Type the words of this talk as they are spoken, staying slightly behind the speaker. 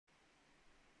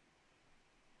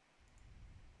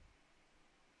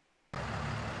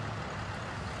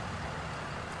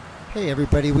Hey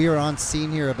everybody, we are on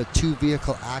scene here of a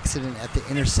two-vehicle accident at the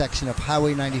intersection of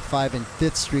Highway 95 and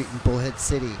 5th Street in Bullhead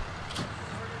City.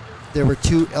 There were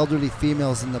two elderly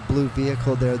females in the blue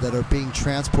vehicle there that are being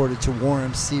transported to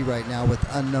WARMC right now with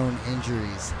unknown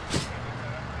injuries.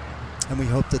 And we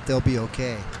hope that they'll be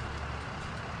okay.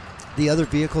 The other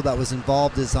vehicle that was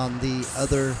involved is on the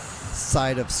other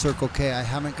side of Circle K. I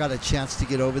haven't got a chance to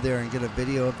get over there and get a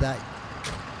video of that.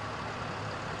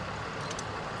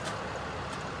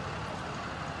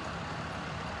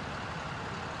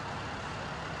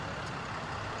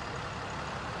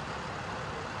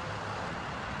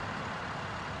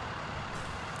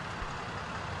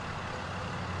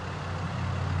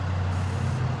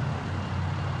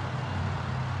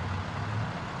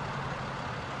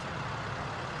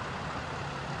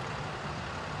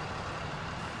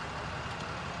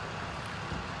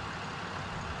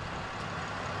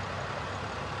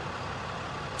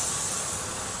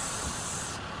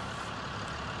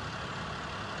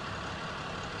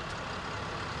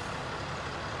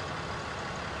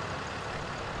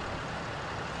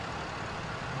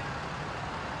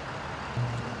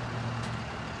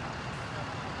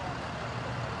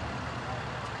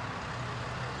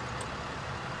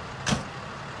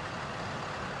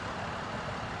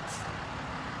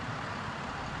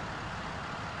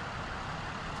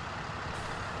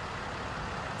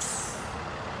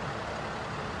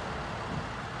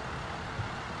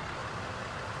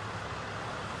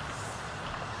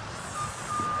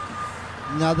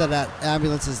 Now that that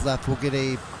ambulance is left, we'll get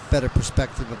a better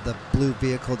perspective of the blue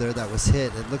vehicle there that was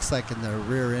hit. It looks like in the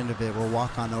rear end of it. We'll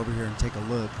walk on over here and take a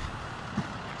look.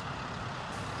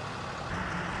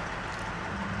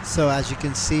 So as you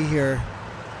can see here,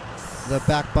 the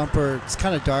back bumper, it's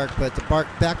kind of dark, but the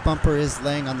back bumper is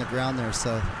laying on the ground there.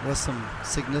 So there was some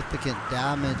significant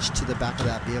damage to the back of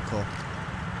that vehicle.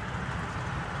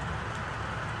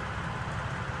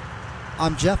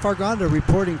 I'm Jeff Arganda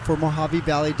reporting for Mohave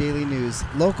Valley Daily News,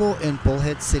 local in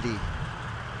Bullhead City.